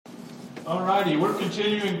Alrighty, we're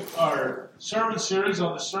continuing our sermon series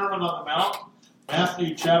on the Sermon on the Mount,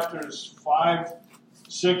 Matthew chapters 5,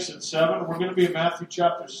 6, and 7. We're going to be in Matthew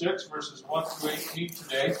chapter 6, verses 1 through 18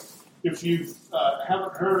 today. If you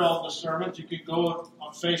haven't heard all the sermons, you can go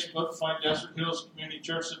on Facebook, find Desert Hills Community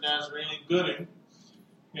Church of Nazarene in Gooding,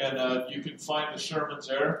 and you can find the sermons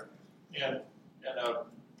there, and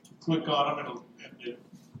click on them, and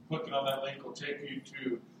clicking on that link will take you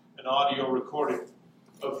to an audio recording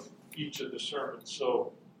of each of the sermons.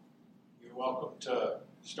 So you're welcome to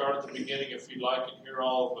start at the beginning if you'd like and hear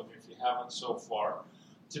all of them if you haven't so far.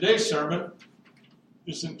 Today's sermon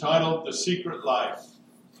is entitled The Secret Life.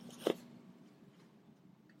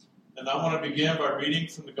 And I want to begin by reading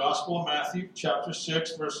from the Gospel of Matthew, chapter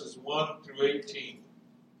 6, verses 1 through 18.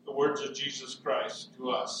 The words of Jesus Christ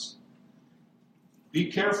to us. Be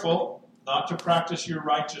careful not to practice your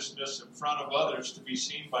righteousness in front of others to be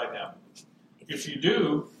seen by them. If you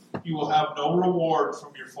do, you will have no reward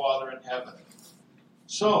from your Father in heaven.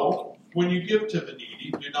 So, when you give to the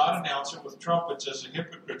needy, do not announce it with trumpets as the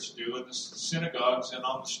hypocrites do in the synagogues and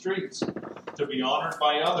on the streets, to be honored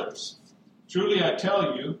by others. Truly I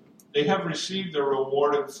tell you, they have received their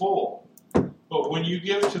reward in full. But when you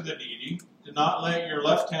give to the needy, do not let your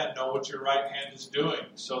left hand know what your right hand is doing,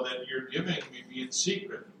 so that your giving may be in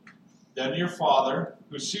secret. Then your Father,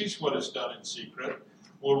 who sees what is done in secret,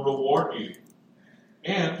 will reward you.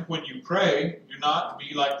 And when you pray, do not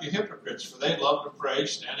be like the hypocrites, for they love to pray,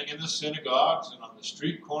 standing in the synagogues and on the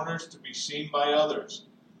street corners to be seen by others.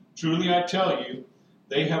 Truly I tell you,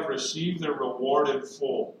 they have received their reward in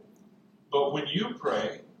full. But when you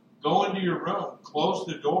pray, go into your room, close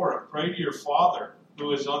the door, and pray to your Father,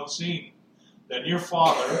 who is unseen. Then your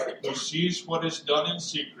Father, who sees what is done in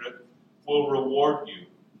secret, will reward you.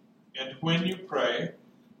 And when you pray,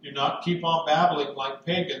 do not keep on babbling like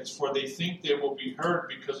pagans, for they think they will be heard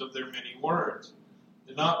because of their many words.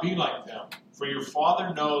 Do not be like them, for your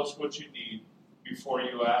Father knows what you need before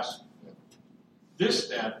you ask Him. This,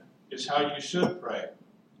 then, is how you should pray.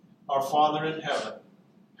 Our Father in heaven,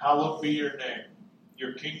 hallowed be your name.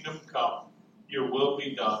 Your kingdom come, your will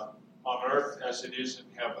be done, on earth as it is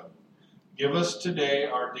in heaven. Give us today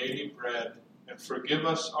our daily bread, and forgive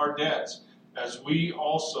us our debts, as we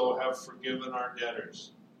also have forgiven our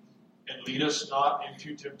debtors. And lead us not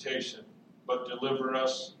into temptation, but deliver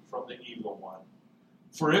us from the evil one.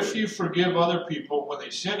 For if you forgive other people when they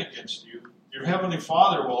sin against you, your heavenly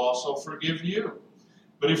Father will also forgive you.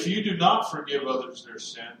 But if you do not forgive others their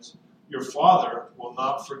sins, your Father will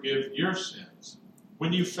not forgive your sins.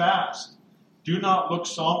 When you fast, do not look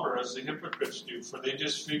somber as the hypocrites do, for they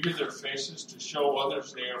disfigure their faces to show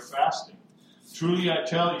others they are fasting. Truly I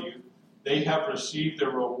tell you, they have received their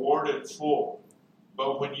reward in full.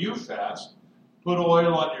 But when you fast, put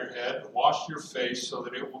oil on your head and wash your face so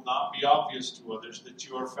that it will not be obvious to others that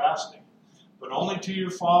you are fasting, but only to your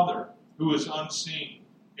Father who is unseen.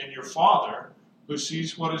 And your Father, who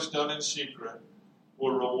sees what is done in secret,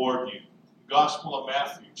 will reward you. The Gospel of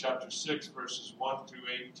Matthew, chapter 6, verses 1 through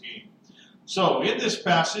 18. So, in this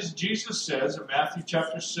passage, Jesus says in Matthew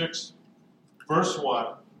chapter 6, verse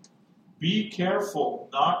 1, be careful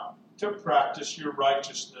not to practice your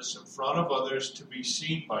righteousness in front of others to be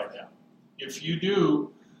seen by them. If you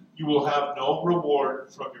do, you will have no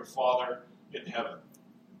reward from your Father in heaven.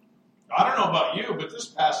 I don't know about you, but this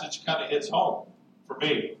passage kind of hits home for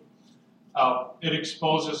me. It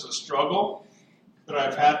exposes a struggle that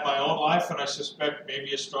I've had in my own life, and I suspect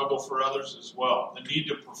maybe a struggle for others as well. The need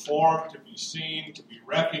to perform, to be seen, to be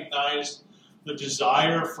recognized, the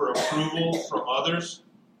desire for approval from others.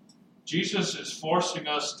 Jesus is forcing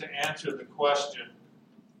us to answer the question,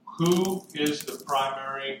 who is the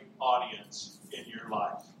primary audience in your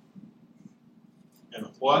life? And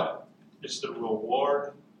what is the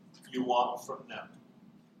reward you want from them?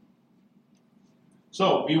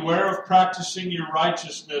 So, beware of practicing your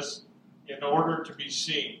righteousness in order to be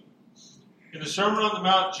seen. In the Sermon on the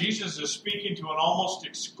Mount, Jesus is speaking to an almost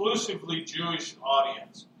exclusively Jewish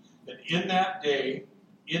audience. And in that day,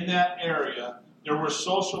 in that area, there were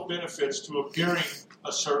social benefits to appearing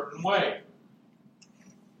a certain way.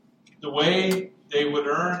 The way they would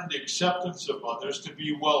earn the acceptance of others, to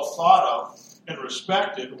be well thought of and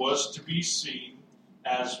respected, was to be seen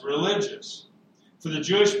as religious. For the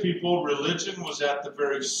Jewish people, religion was at the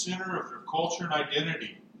very center of their culture and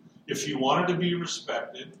identity. If you wanted to be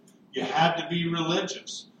respected, you had to be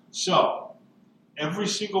religious. So, every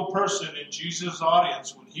single person in Jesus'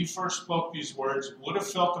 audience, when he first spoke these words, would have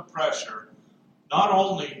felt the pressure not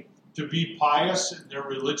only to be pious in their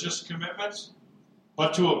religious commitments,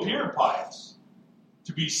 but to appear pious,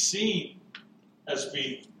 to be seen as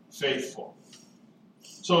being faithful.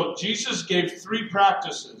 So Jesus gave 3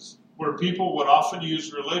 practices where people would often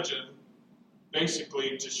use religion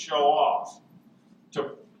basically to show off.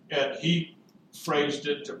 And he phrased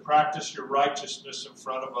it to practice your righteousness in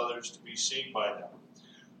front of others to be seen by them.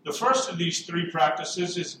 The first of these 3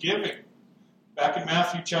 practices is giving. Back in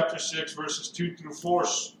Matthew chapter 6, verses 2 through 4.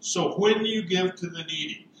 So when you give to the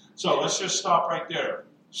needy. So let's just stop right there.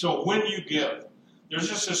 So when you give. There's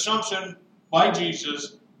this assumption by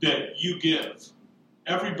Jesus that you give.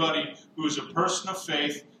 Everybody who is a person of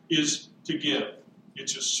faith is to give.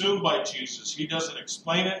 It's assumed by Jesus. He doesn't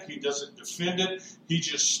explain it. He doesn't defend it. He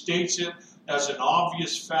just states it as an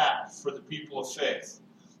obvious fact for the people of faith.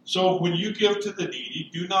 So when you give to the needy,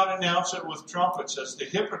 do not announce it with trumpets as the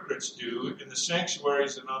hypocrites do in the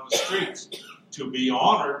sanctuaries and on the streets, to be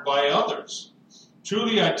honored by others.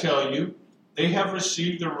 Truly I tell you, they have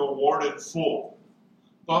received their reward in full.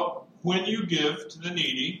 But when you give to the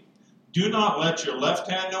needy, do not let your left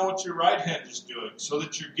hand know what your right hand is doing, so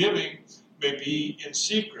that your giving may be in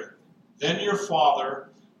secret. Then your Father,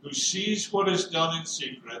 who sees what is done in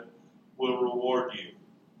secret, will reward you.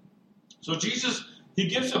 So Jesus, he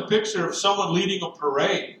gives a picture of someone leading a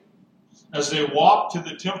parade as they walk to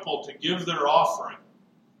the temple to give their offering,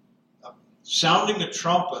 sounding a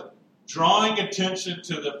trumpet, drawing attention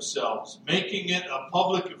to themselves, making it a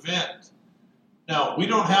public event. Now, we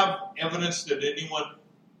don't have evidence that anyone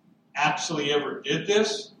actually ever did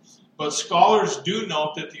this, but scholars do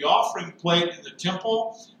note that the offering plate in the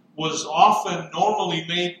temple was often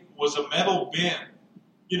normally was a metal bin.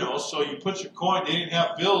 So you put your coin, they didn't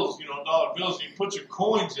have bills, dollar bills, you put your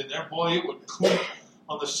coins in there, boy, it would clink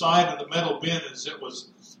on the side of the metal bin as it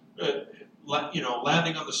was,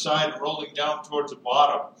 landing on the side and rolling down towards the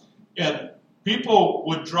bottom. And people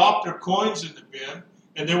would drop their coins in the bin,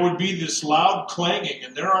 and there would be this loud clanging.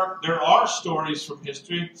 And there are stories from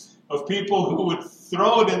history of people who would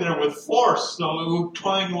throw it in there with force, so it would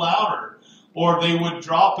clang louder, or they would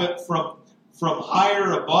drop it from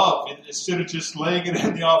higher above, and instead of just laying it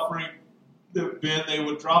in the offering bin, they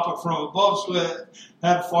would drop it from above so it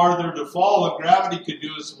had farther to fall, and gravity could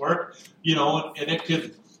do its work, and it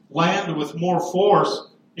could land with more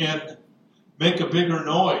force and make a bigger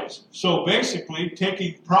noise. So basically,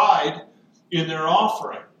 taking pride in their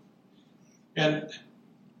offering. And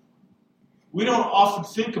we don't often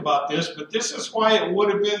think about this, but this is why it would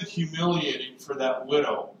have been humiliating for that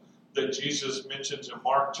widow that Jesus mentions in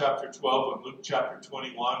Mark chapter 12 and Luke chapter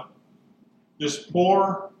 21. This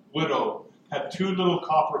poor widow had 2 little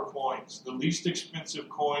copper coins, the least expensive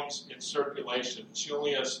coins in circulation. She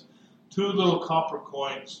only has 2 little copper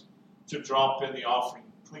coins to drop in the offering.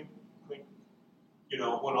 Clink, clink. When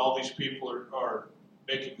all these people are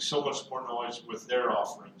making so much more noise with their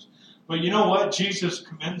offerings. But you know what? Jesus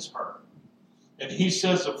commends her. And he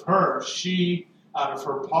says of her, she, out of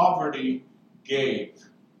her poverty, gave.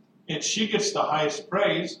 And she gets the highest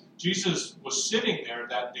praise. Jesus was sitting there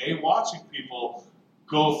that day watching people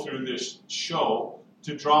go through this show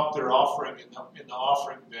to drop their offering in the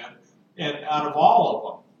offering bin. And out of all of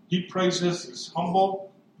them, he praises this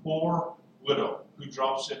humble, poor widow who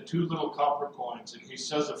drops in 2 little copper coins. And he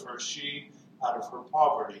says of her, she, out of her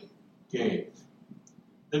poverty, gave.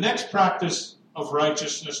 The next practice of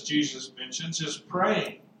righteousness Jesus mentions is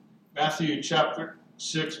praying. Matthew chapter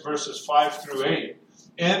 6, verses 5 through 8.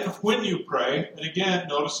 And when you pray, and again,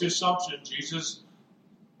 notice the assumption, Jesus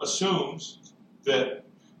assumes that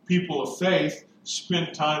people of faith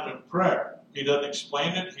spend time in prayer. He doesn't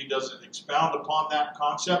explain it. He doesn't expound upon that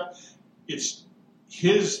concept. It's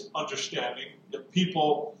his understanding that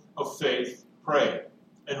people of faith pray.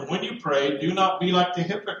 And when you pray, do not be like the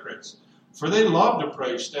hypocrites, for they love to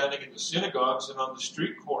pray standing in the synagogues and on the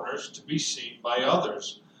street corners to be seen by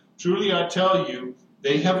others. Truly I tell you,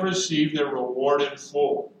 they have received their reward in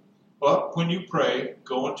full. But when you pray,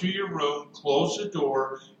 go into your room, close the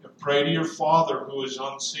door, and pray to your Father who is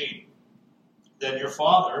unseen. Then your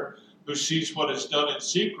Father, who sees what is done in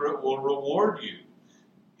secret, will reward you.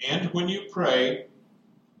 And when you pray,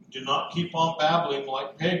 do not keep on babbling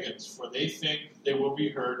like pagans, for they think they will be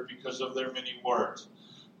heard because of their many words.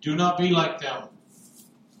 Do not be like them,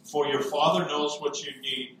 for your Father knows what you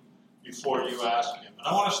need before you ask Him. And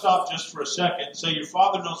I want to stop just for a second and say your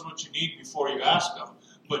Father knows what you need before you ask Him,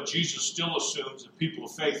 but Jesus still assumes that people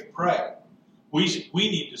of faith pray. We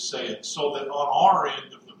need to say it so that on our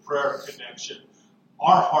end of the prayer connection,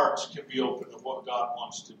 our hearts can be open to what God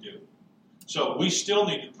wants to do. So we still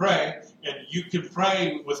need to pray, and you can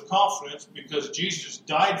pray with confidence because Jesus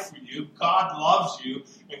died for you, God loves you,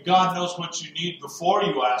 and God knows what you need before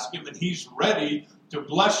you ask Him, and He's ready to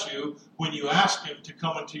bless you when you ask Him to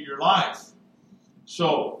come into your life.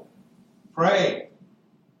 So, pray.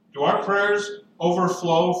 Do our prayers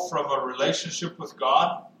overflow from a relationship with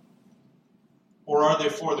God? Or are they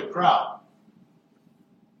for the crowd?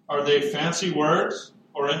 Are they fancy words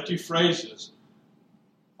or empty phrases?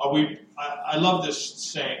 I love this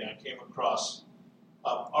saying I came across.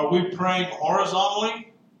 Are we praying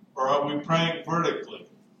horizontally or are we praying vertically?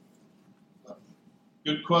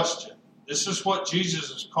 Good question. This is what Jesus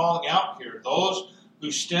is calling out here. Those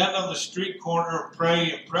who stand on the street corner and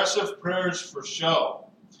pray impressive prayers for show.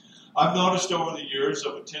 I've noticed over the years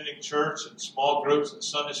of attending church and small groups and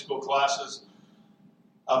Sunday school classes,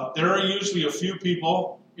 there are usually a few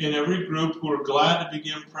people in every group who are glad to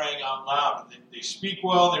begin praying out loud. They speak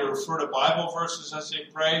well, they refer to Bible verses as they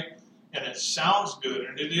pray, and it sounds good,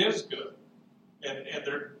 and it is good. And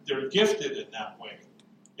they're gifted in that way.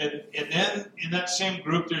 And then in that same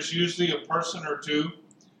group, there's usually a person or two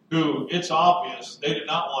who, it's obvious, they do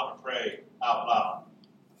not want to pray out loud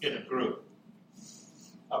in a group.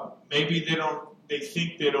 Maybe they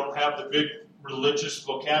think they don't have the big religious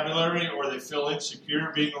vocabulary, or they feel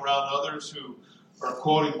insecure being around others who are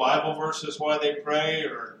quoting Bible verses while they pray.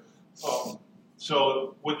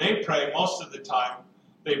 So when they pray, most of the time,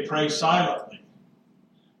 they pray silently.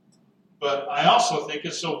 But I also think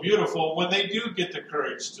it's so beautiful when they do get the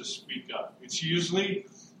courage to speak up. It's usually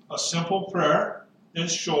a simple prayer, and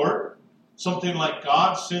short, something like,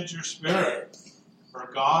 God, send your Spirit,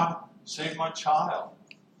 or God, save my child.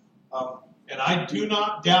 And I do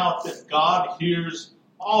not doubt that God hears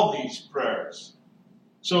all these prayers.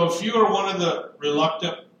 So if you are one of the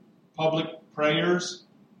reluctant public prayers,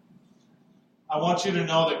 I want you to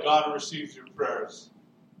know that God receives your prayers.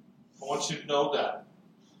 I want you to know that.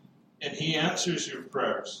 And He answers your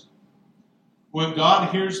prayers. When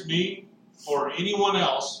God hears me or anyone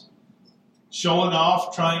else showing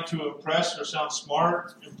off, trying to impress or sound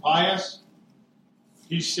smart and pious,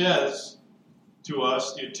 He says to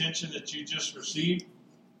us, the attention that you just received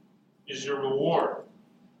is your reward.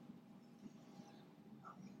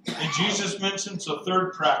 And Jesus mentions a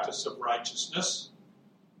third practice of righteousness,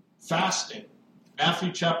 fasting.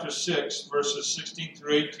 Matthew chapter 6, verses 16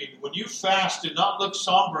 through 18. When you fast, do not look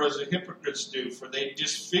somber as the hypocrites do, for they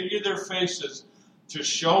disfigure their faces to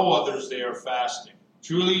show others they are fasting.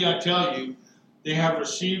 Truly, I tell you, they have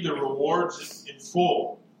received their rewards in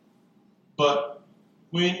full. But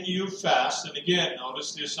when you fast, and again,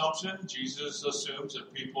 notice the assumption, Jesus assumes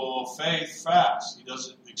that people of faith fast. He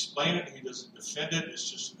doesn't explain it, He doesn't defend it,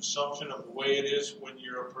 it's just an assumption of the way it is when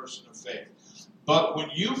you're a person of faith. But when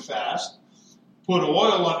you fast, put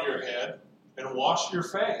oil on your head and wash your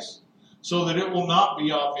face, so that it will not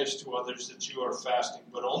be obvious to others that you are fasting,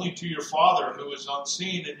 but only to your Father who is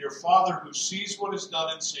unseen, and your Father who sees what is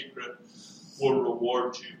done in secret will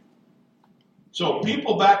reward you. So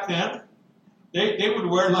people back then, they would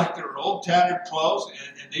wear like their old tattered clothes,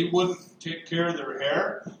 and they wouldn't take care of their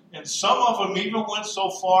hair. And some of them even went so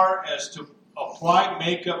far as to apply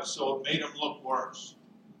makeup so it made them look worse.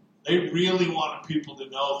 They really wanted people to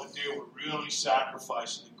know that they were really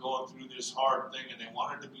sacrificing and going through this hard thing, and they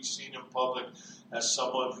wanted to be seen in public as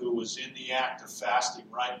someone who was in the act of fasting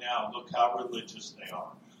right now. Look how religious they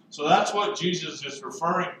are. So that's what Jesus is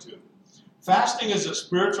referring to. Fasting is a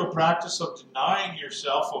spiritual practice of denying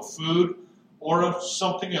yourself of food or of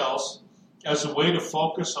something else as a way to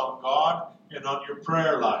focus on God and on your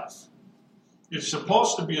prayer life. It's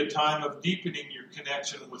supposed to be a time of deepening your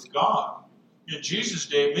connection with God. In Jesus'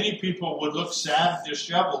 day, many people would look sad and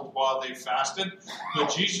disheveled while they fasted.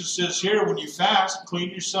 But Jesus says here, when you fast,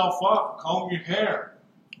 clean yourself up, comb your hair.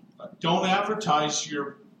 Don't advertise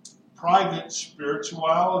your private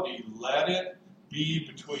spirituality. Let it be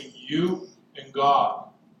between you and God.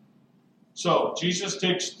 So, Jesus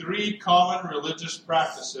takes three common religious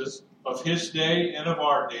practices of His day and of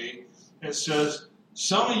our day and says,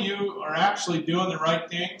 some of you are actually doing the right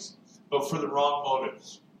things, but for the wrong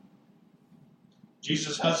motives.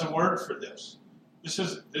 Jesus has a word for this. This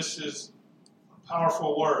is a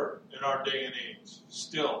powerful word in our day and age.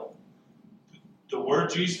 Still, the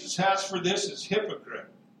word Jesus has for this is hypocrite.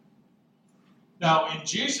 Now, in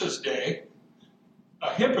Jesus' day,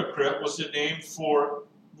 a hypocrite was the name for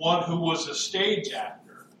one who was a stage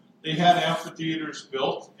actor. They had amphitheaters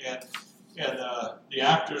built, and the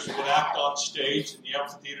actors would act on stage, and the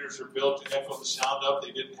amphitheaters are built to echo the sound up.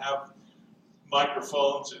 They didn't have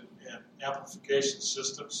microphones and amplification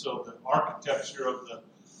systems, so the architecture of the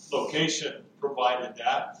location provided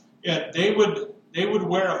that. And they would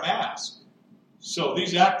wear a mask. So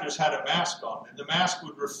these actors had a mask on, and the mask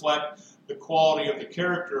would reflect the quality of the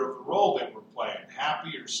character of the role they were playing,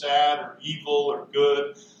 happy or sad or evil or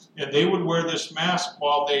good. And they would wear this mask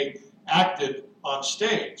while they acted on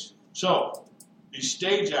stage. So These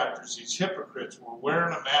stage actors, these hypocrites, were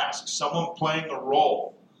wearing a mask, someone playing a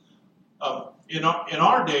role. In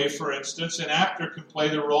our day, for instance, an actor can play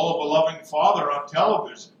the role of a loving father on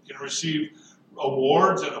television, can receive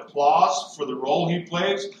awards and applause for the role he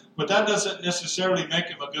plays, but that doesn't necessarily make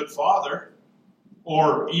him a good father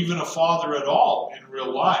or even a father at all in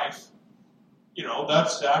real life.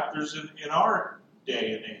 That's actors in our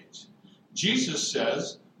day and age. Jesus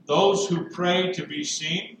says those who pray to be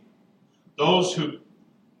seen, those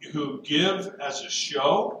who give as a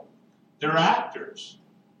show, they're actors.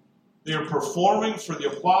 They're performing for the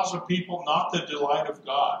applause of people, not the delight of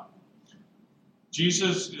God.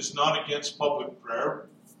 Jesus is not against public prayer.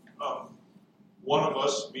 One of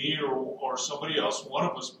us, me or somebody else, one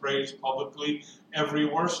of us prays publicly every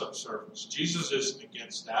worship service. Jesus isn't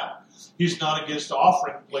against that. He's not against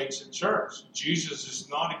offering plates in church. Jesus is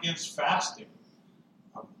not against fasting.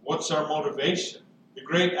 What's our motivation? The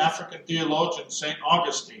great African theologian St.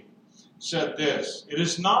 Augustine said this: "It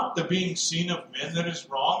is not the being seen of men that is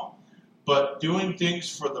wrong, but doing things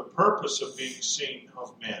for the purpose of being seen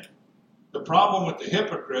of men." The problem with the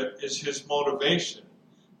hypocrite is his motivation.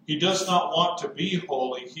 He does not want to be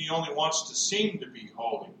holy. He only wants to seem to be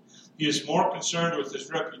holy. He is more concerned with his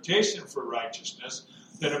reputation for righteousness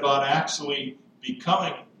than about actually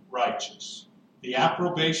becoming righteous. The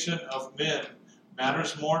approbation of men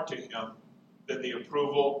matters more to him than the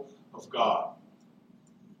approval of God.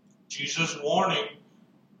 Jesus' warning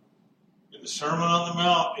in the Sermon on the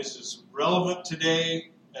Mount is as relevant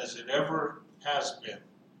today as it ever has been.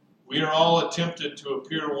 We are all tempted to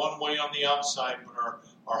appear one way on the outside, but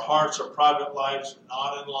our hearts, our private lives are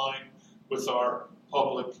not in line with our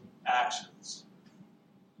public actions.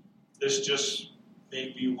 This just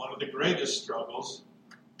may be one of the greatest struggles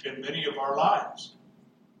in many of our lives.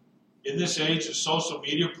 In this age of social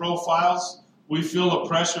media profiles, we feel a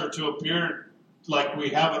pressure to appear like we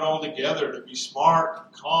have it all together, to be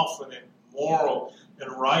smart, confident, moral, and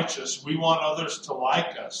righteous. We want others to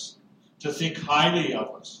like us, to think highly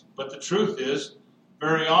of us. But the truth is,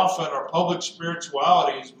 very often our public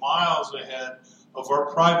spirituality is miles ahead of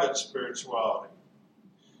our private spirituality.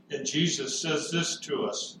 And Jesus says this to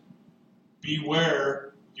us: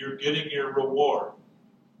 beware, you're getting your reward.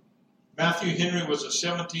 Matthew Henry was a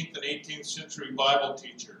 17th and 18th century Bible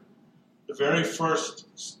teacher. The very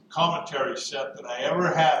first commentary set that I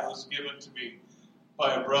ever had was given to me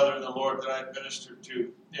by a brother in the Lord that I had ministered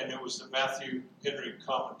to, and it was the Matthew Henry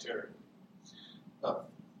commentary.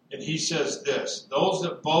 And he says this: those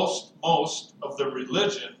that boast most of the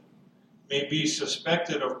religion may be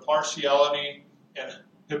suspected of partiality and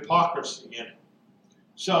hypocrisy in it.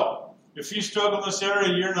 So, if you struggle in this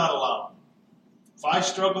area, you're not alone. If I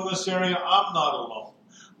struggle in this area, I'm not alone.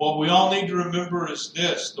 What we all need to remember is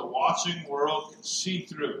this: the watching world can see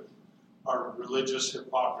through our religious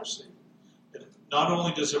hypocrisy. And not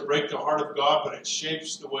only does it break the heart of God, but it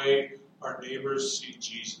shapes the way our neighbors see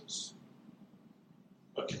Jesus.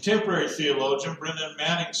 A contemporary theologian, Brendan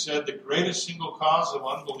Manning, said the greatest single cause of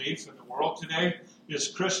unbelief in the world today is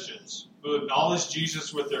Christians who acknowledge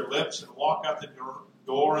Jesus with their lips and walk out the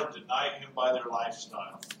door and deny him by their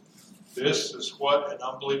lifestyle. This is what an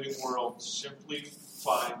unbelieving world simply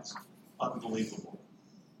finds unbelievable.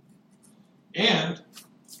 And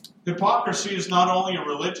hypocrisy is not only a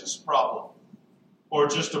religious problem or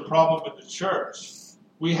just a problem in the church.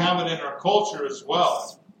 We have it in our culture as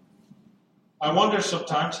well. I wonder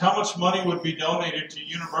sometimes how much money would be donated to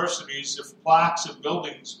universities if plaques and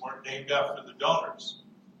buildings weren't named after the donors.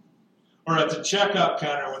 Or at the checkout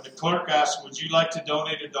counter when the clerk asks, would you like to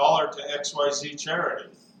donate $1 to XYZ charity?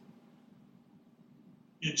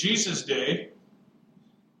 In Jesus' day,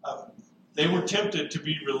 they were tempted to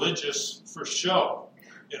be religious for show.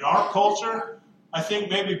 In our culture, I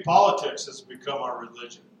think maybe politics has become our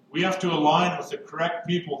religion. We have to align with the correct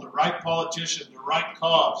people, the right politician, the right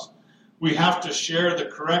cause. We have to share the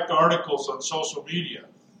correct articles on social media.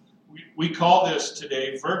 We call this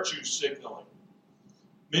today virtue signaling.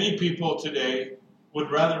 Many people today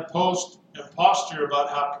would rather post and posture about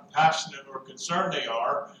how compassionate or concerned they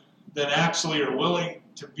are than actually are willing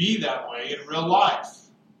to be that way in real life.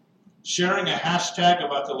 Sharing a hashtag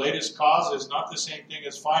about the latest cause is not the same thing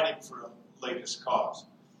as fighting for the latest cause.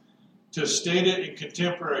 To state it in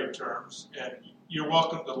contemporary terms, and you're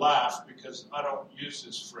welcome to laugh because I don't use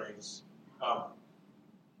this phrase,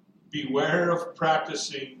 beware of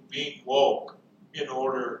practicing being woke in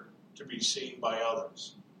order to be seen by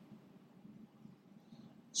others.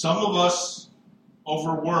 Some of us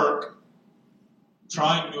overwork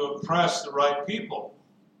trying to impress the right people.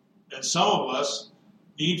 And some of us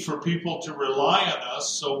need for people to rely on us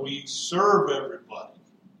so we serve everybody.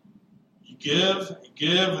 You give and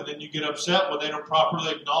give, and then you get upset when they don't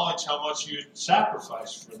properly acknowledge how much you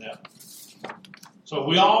sacrificed for them. So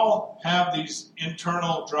we all have these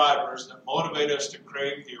internal drivers that motivate us to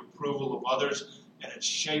crave the approval of others, and it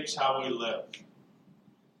shapes how we live.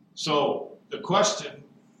 So the question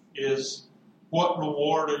is, what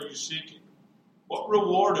reward are you seeking? What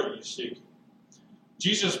reward are you seeking?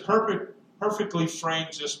 Jesus perfectly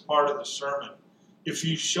frames this part of the sermon. If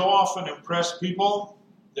you show off and impress people,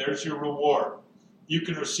 there's your reward. You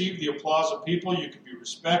can receive the applause of people, you can be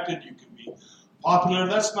respected, you can be popular.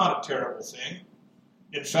 That's not a terrible thing.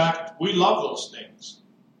 In fact, we love those things.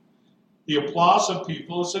 The applause of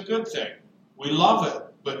people is a good thing. We love it.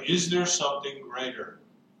 But is there something greater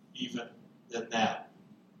even than that?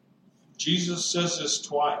 Jesus says this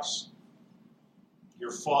twice.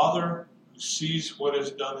 Your Father who sees what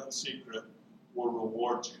is done in secret will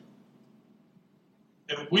reward you.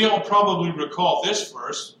 And we all probably recall this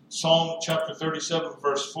verse, Psalm chapter 37,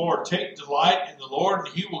 verse 4. Take delight in the Lord, and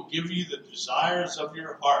He will give you the desires of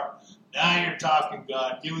your heart. Now you're talking,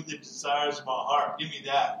 God. Give me the desires of my heart. Give me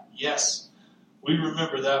that. Yes, we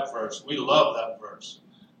remember that verse. We love that verse.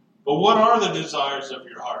 But what are the desires of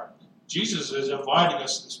your heart? Jesus is inviting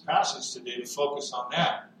us in this passage today to focus on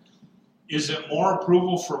that. Is it more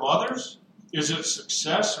approval from others? Is it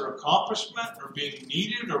success or accomplishment or being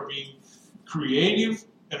needed or being creative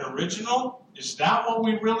and original? Is that what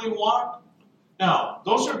we really want? Now,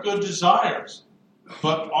 those are good desires,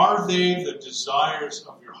 but are they the desires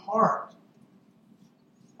of your heart?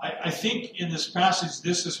 I think in this passage,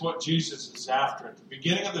 this is what Jesus is after. At the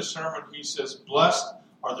beginning of the sermon, He says, blessed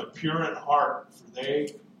are the pure in heart, for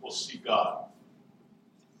they will see God.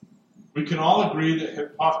 We can all agree that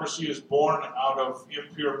hypocrisy is born out of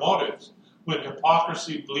impure motives. When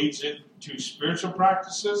hypocrisy bleeds into spiritual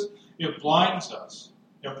practices, it blinds us.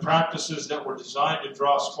 And practices that were designed to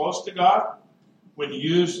draw us close to God, when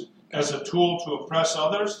used as a tool to impress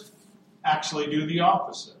others, actually do the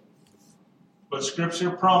opposite. But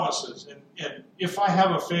Scripture promises, and if I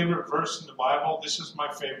have a favorite verse in the Bible, this is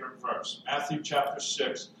my favorite verse. Matthew chapter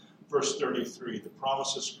 6, verse 33, the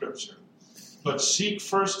promise of Scripture. But seek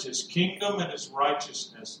first His kingdom and His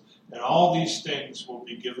righteousness, and all these things will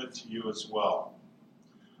be given to you as well.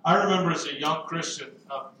 I remember as a young Christian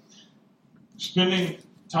spending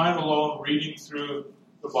time alone reading through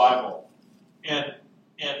the Bible. And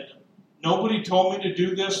nobody told me to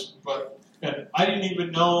do this, and I didn't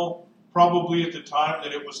even know probably at the time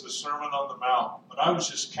that it was the Sermon on the Mount. But I was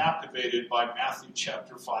just captivated by Matthew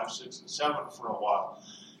chapter 5, 6, and 7 for a while.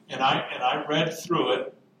 And I read through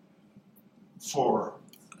it for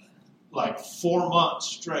like 4 months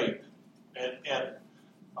straight. And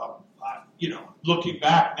looking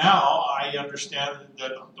back now, I understand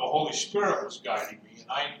that the Holy Spirit was guiding me,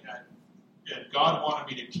 and God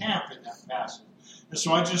wanted me to camp in that passage. And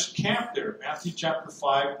so I just camped there, Matthew chapter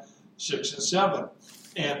 5, 6, and 7.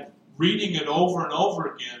 And reading it over and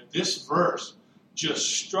over again, this verse just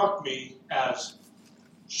struck me as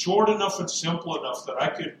short enough and simple enough that I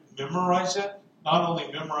could memorize it, not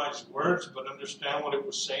only memorize words, but understand what it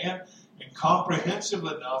was saying, and comprehensive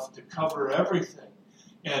enough to cover everything.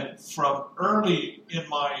 And from early in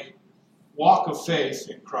my walk of faith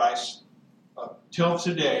in Christ till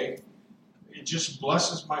today, it just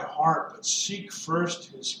blesses my heart. But seek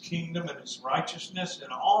first His kingdom and His righteousness,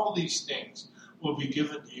 and all these things will be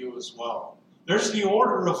given to you as well. There's the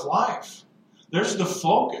order of life. There's the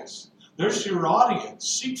focus. There's your audience.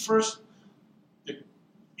 Seek first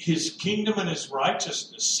His kingdom and His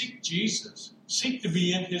righteousness. Seek Jesus. Seek to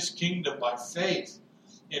be in His kingdom by faith.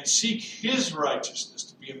 And seek His righteousness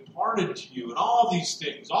to be imparted to you. And all these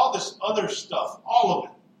things, all this other stuff, all of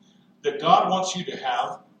it that God wants you to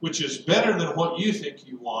have, which is better than what you think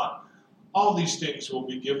you want, all these things will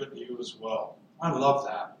be given to you as well. I love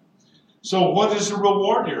that. So what is the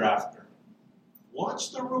reward you're after? What's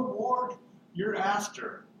the reward you're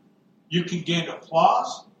after? You can gain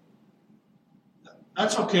applause.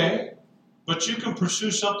 That's okay. But you can pursue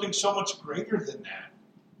something so much greater than that.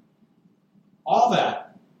 All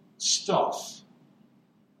that stuff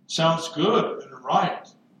sounds good and right.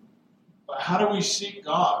 But how do we seek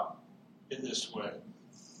God in this way?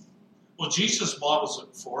 Well, Jesus models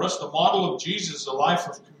it for us. The model of Jesus is a life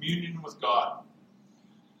of communion with God.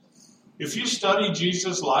 If you study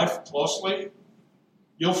Jesus' life closely,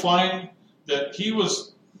 you'll find that He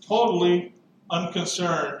was totally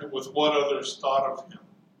unconcerned with what others thought of Him.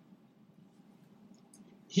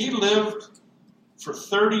 He lived for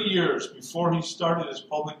 30 years before He started His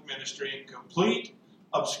public ministry in complete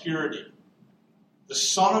obscurity. The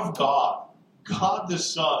Son of God the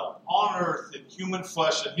Son, on earth in human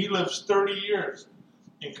flesh, and He lives 30 years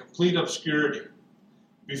in complete obscurity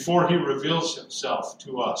before he reveals himself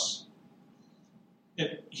to us.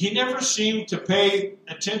 And he never seemed to pay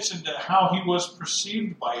attention to how he was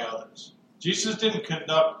perceived by others. Jesus didn't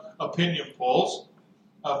conduct opinion polls.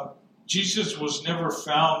 Jesus was never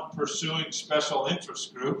found pursuing special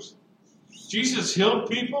interest groups. Jesus healed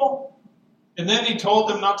people, and then he told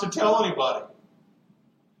them not to tell anybody.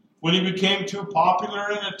 When he became too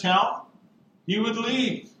popular in a town, he would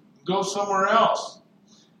leave and go somewhere else.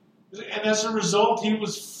 And as a result, he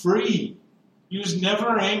was free. He was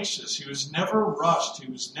never anxious. He was never rushed.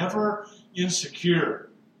 He was never insecure.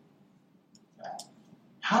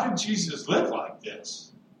 How did Jesus live like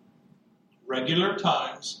this? Regular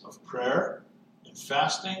times of prayer and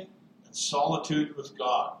fasting and solitude with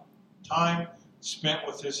God. Time spent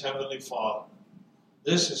with his heavenly Father.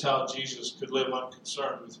 This is how Jesus could live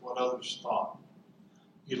unconcerned with what others thought.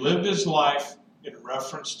 He lived his life in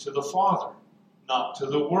reference to the Father, not to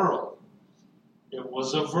the world. It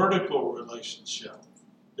was a vertical relationship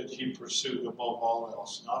that he pursued above all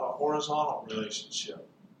else, not a horizontal relationship.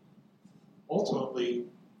 Ultimately,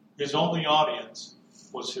 his only audience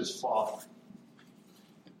was his Father.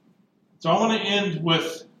 So I want to end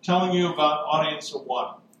with telling you about Audience of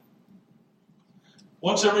One.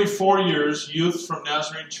 Once every 4 years, youth from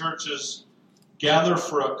Nazarene churches gather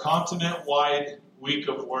for a continent-wide week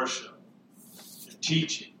of worship and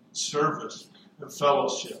teaching, service, and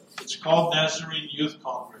fellowship. It's called Nazarene Youth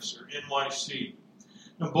Congress, or NYC.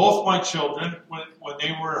 And both my children, when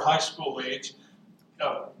they were high school age,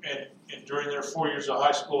 and during their 4 years of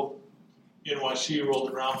high school, NYC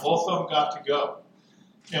rolled around, both of them got to go.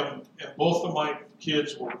 And both of my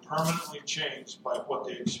kids were permanently changed by what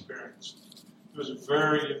they experienced. It was a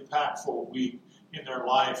very impactful week in their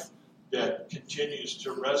life that continues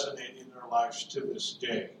to resonate in their lives to this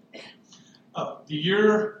day. The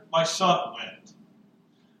year my son went,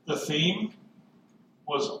 the theme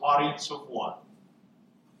was Audience of One.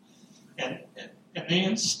 And they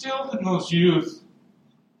instilled in those youth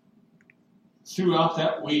throughout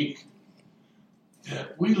that week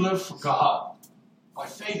that we live for God. By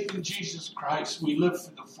faith in Jesus Christ, we live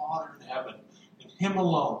for the Father in heaven and him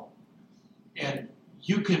alone. And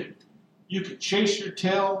you can chase your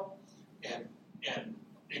tail and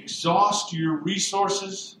exhaust your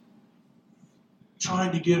resources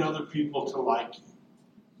trying to get other people to like you,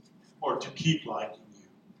 or to keep liking you,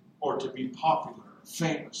 or to be popular, or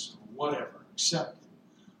famous, or whatever, accepted.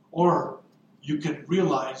 Or you can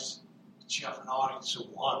realize that you have an audience of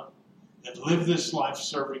one and live this life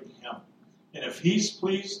serving him. And if he's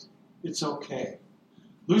pleased, it's okay.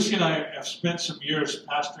 Lucy and I have spent some years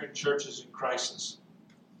pastoring churches in crisis.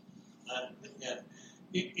 And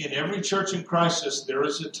in every church in crisis, there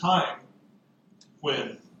is a time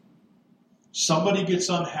when somebody gets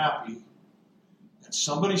unhappy and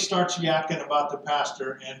somebody starts yakking about the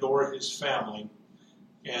pastor and or his family,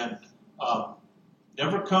 and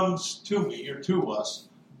never comes to me or to us,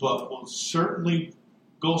 but will certainly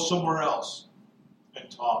go somewhere else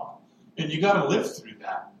and talk. And you got to live through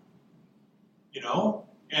that, you know?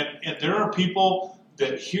 And there are people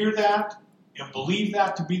that hear that and believe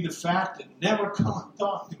that to be the fact and never come and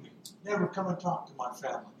talk to me, never come and talk to my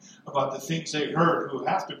family about the things they heard who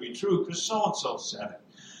have to be true because so-and-so said it.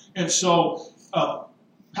 And so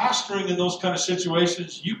pastoring in those kind of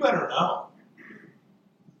situations, you better know.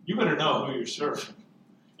 You better know who you're serving.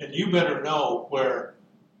 And you better know where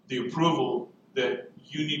the approval that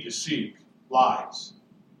you need to seek lies.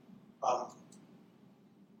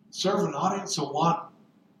 Serve an audience of one.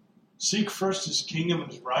 Seek first his kingdom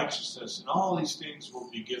and his righteousness, and all these things will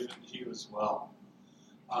be given to you as well.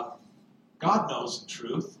 God knows the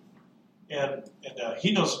truth, and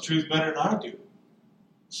he knows the truth better than I do.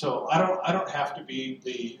 So I don't have to be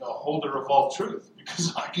the holder of all truth,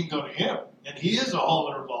 because I can go to him, and he is a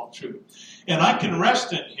holder of all truth. And I can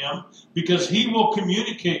rest in him because he will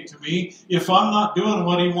communicate to me if I'm not doing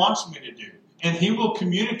what he wants me to do. And he will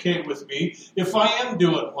communicate with me if I am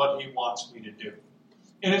doing what he wants me to do.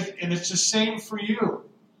 And it's the same for you.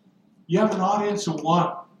 You have an audience of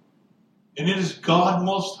one. And it is God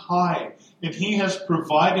Most High. And he has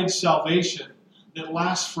provided salvation that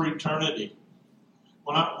lasts for eternity.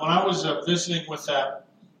 When I was visiting with that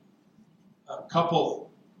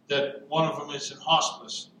couple that one of them is in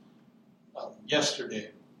hospice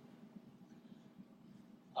yesterday,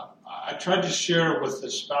 I tried to share with the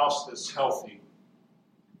spouse that's healthy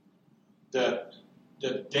that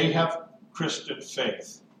they have Christian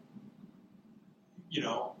faith. You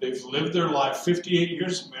know, they've lived their life, 58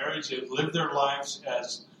 years of marriage, they've lived their lives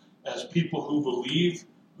as people who believe,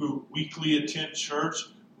 who weekly attend church,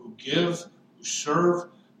 who give, who serve,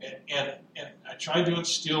 and I try to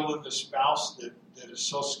instill in the spouse that is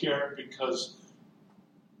so scared because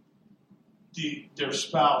their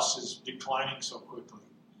spouse is declining so quickly,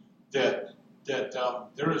 that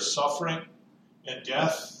there is suffering and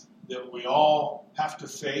death that we all have to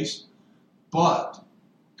face, but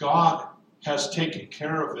God has taken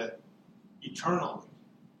care of it eternally.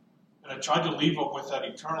 And I tried to leave them with that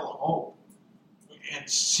eternal hope. And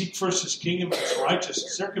seek first His kingdom and His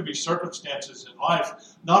righteousness. There can be circumstances in life,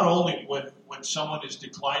 not only when someone is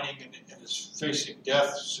declining and is facing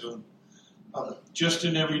death soon, just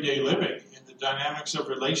in everyday living, in the dynamics of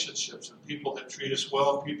relationships, and people that treat us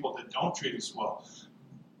well and people that don't treat us well.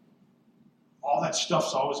 All that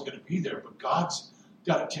stuff's always going to be there, but God's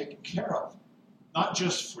got it taken care of. Not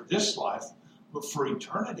just for this life, but for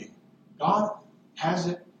eternity. God has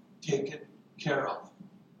it taken care of.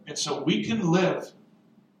 And so we can live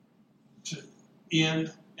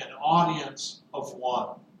in an audience of one.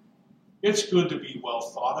 It's good to be well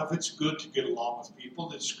thought of. It's good to get along with people.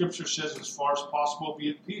 The Scripture says, as far as possible, be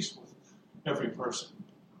at peace with every person.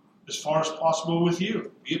 As far as possible with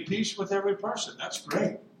you, be at peace with every person. That's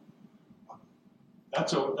great.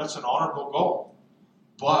 That's an honorable goal.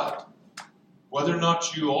 But whether or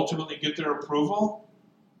not you ultimately get their approval,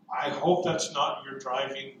 I hope that's not your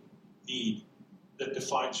driving need that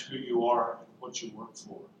defines who you are and what you work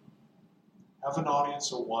for. Have an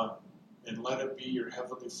audience of one, and let it be your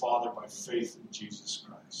Heavenly Father by faith in Jesus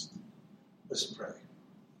Christ. Let's pray.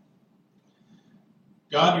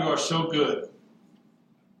 God, you are so good.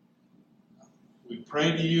 We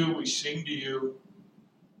pray to you, we sing to you,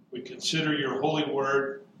 we consider your holy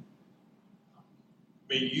word.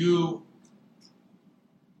 May you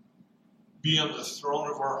be on the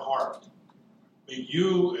throne of our heart. May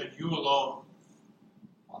you and you alone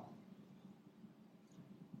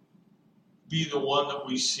be the one that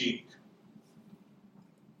we seek.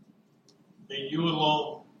 May you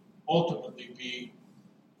alone ultimately be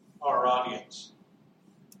our audience.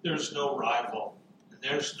 There's no rival and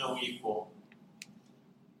there's no equal.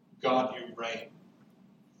 God, you reign.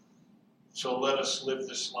 So let us live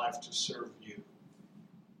this life to serve you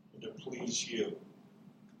and to please you.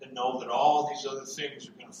 And know that all these other things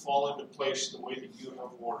are going to fall into place the way that you have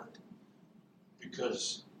ordered.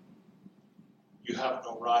 Because you have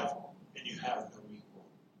no rival and you have no equal.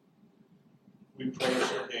 We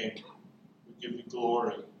praise your name. We give you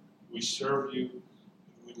glory. We serve you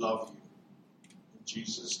and we love you. In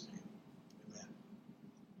Jesus' name, amen.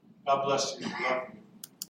 God bless you. We love you.